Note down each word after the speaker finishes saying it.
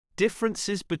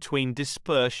Differences between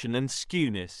dispersion and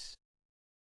skewness.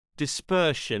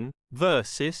 Dispersion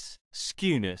versus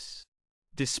skewness.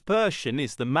 Dispersion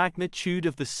is the magnitude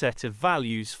of the set of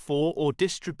values for or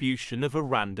distribution of a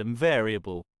random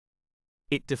variable.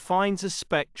 It defines a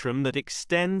spectrum that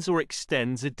extends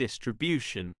a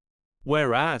distribution,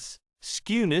 whereas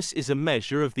skewness is a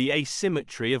measure of the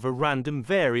asymmetry of a random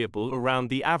variable around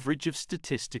the average of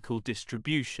statistical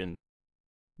distribution.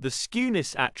 The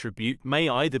skewness attribute may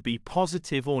either be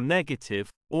positive or negative,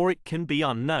 or it can be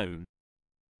unknown.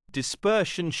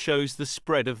 Dispersion shows the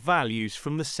spread of values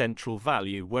from the central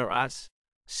value, whereas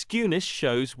skewness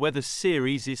shows whether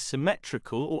series is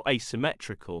symmetrical or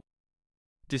asymmetrical.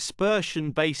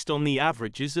 Dispersion based on the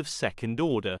averages of second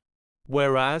order,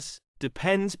 whereas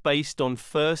depends based on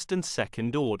first and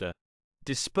second order.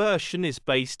 Dispersion is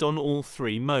based on all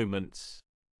three moments,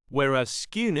 whereas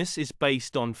skewness is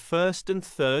based on first and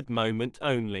third moment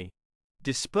only.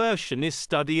 Dispersion is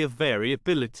study of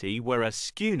variability, whereas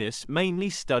skewness mainly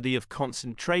study of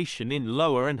concentration in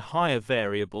lower and higher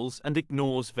variables and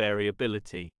ignores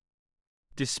variability.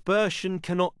 Dispersion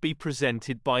cannot be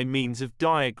presented by means of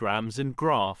diagrams and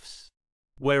graphs,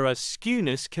 whereas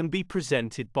skewness can be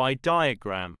presented by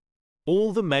diagram.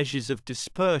 All the measures of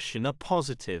dispersion are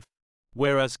positive,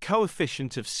 whereas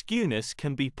coefficient of skewness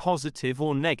can be positive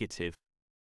or negative.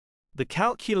 The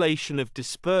calculation of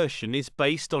dispersion is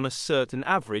based on a certain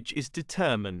average is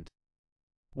determined,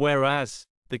 whereas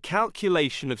the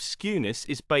calculation of skewness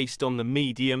is based on the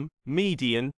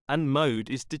median, and mode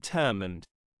is determined.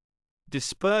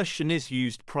 Dispersion is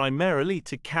used primarily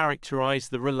to characterize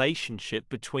the relationship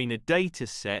between a data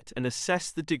set and assess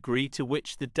the degree to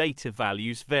which the data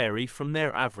values vary from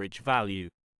their average value,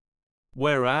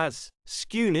 whereas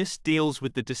skewness deals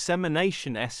with the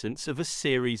dissemination essence of a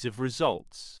series of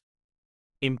results.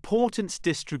 Importance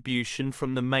distribution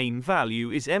from the main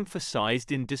value is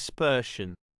emphasized in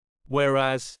dispersion,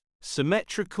 whereas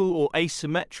symmetrical or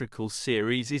asymmetrical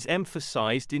series is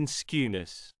emphasized in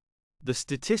skewness. The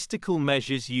statistical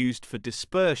measures used for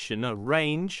dispersion are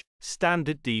range,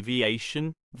 standard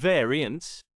deviation,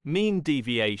 variance, mean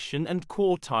deviation, and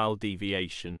quartile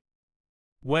deviation,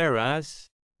 whereas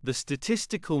the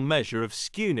statistical measure of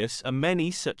skewness are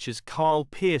many, such as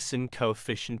Karl-Pearson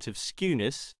coefficient of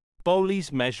skewness,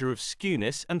 Bowley's measure of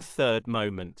skewness, and third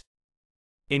moment,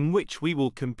 in which we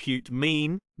will compute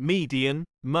mean, median,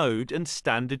 mode, and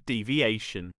standard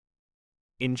deviation.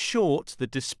 In short, the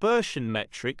dispersion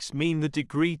metrics mean the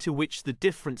degree to which the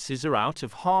differences are out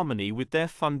of harmony with their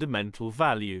fundamental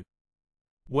value,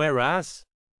 whereas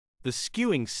the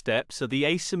skewing steps are the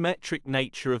asymmetric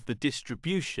nature of the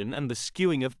distribution and the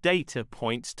skewing of data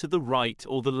points to the right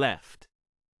or the left.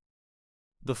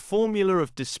 The formula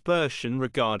of dispersion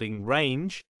regarding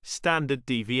range, standard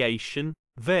deviation,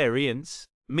 variance,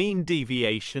 mean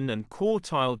deviation, and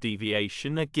quartile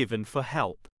deviation are given for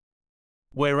help,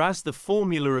 whereas the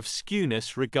formula of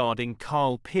skewness regarding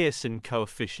Karl-Pearson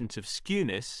coefficient of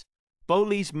skewness,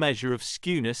 Bowley's measure of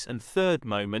skewness, and third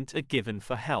moment are given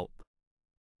for help.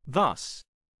 Thus,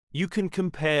 you can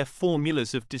compare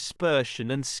formulas of dispersion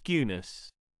and skewness.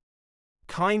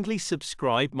 Kindly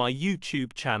subscribe my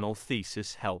YouTube channel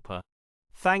Thesis Helper.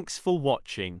 Thanks for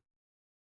watching.